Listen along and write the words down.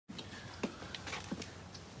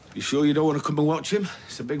You sure you don't want to come and watch him?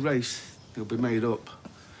 It's a big race. He'll be made up.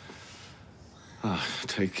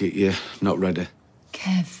 Take it you're not ready.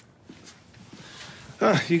 Kev.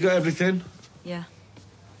 You got everything? Yeah.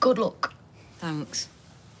 Good luck. Thanks.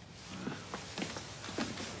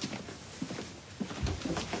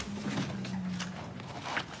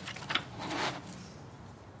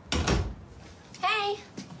 Hey.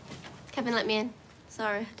 Kevin let me in.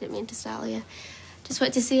 Sorry, I didn't mean to startle you. Just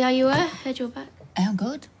wanted to see how you were. Heard you were back. I'm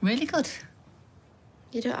good. Really good.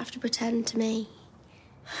 You don't have to pretend to me.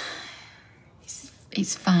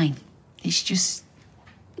 It's fine. It's just...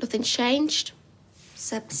 Nothing's changed.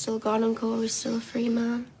 Seb's still gone and Corey's still a free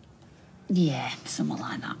man. Yeah, something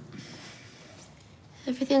like that.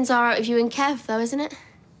 Everything's all right with you and Kev, though, isn't it?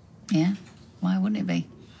 Yeah. Why wouldn't it be?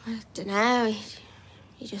 I don't know.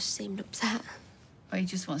 He just seemed upset. Well, he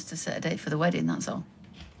just wants to set a date for the wedding, that's all.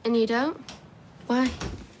 And you don't? Why?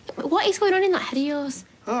 What is going on in that head of yours?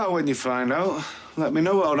 Oh, when you find out, let me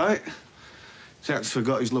know, all right? Jack's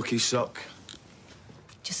forgot his lucky sock.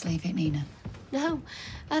 Just leave it, Nina. No,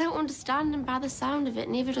 I don't understand, and by the sound of it,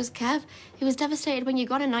 neither does Kev. He was devastated when you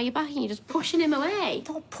got and now you're back and you're just pushing him away.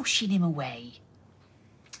 Not pushing him away.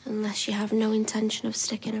 Unless you have no intention of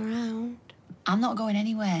sticking around. I'm not going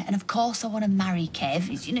anywhere, and of course I want to marry Kev.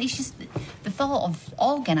 It's just the thought of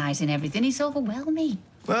organising everything is overwhelming.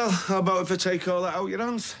 Well, how about if I take all that out your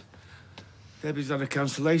hands? Debbie's had a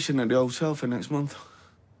cancellation at the hotel for next month.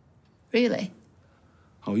 Really?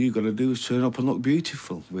 All you got to do is turn up and look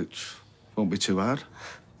beautiful, which won't be too hard.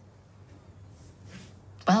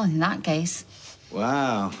 Well, in that case...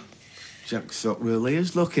 Wow. Jack's up really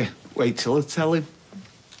is lucky. Wait till I tell him.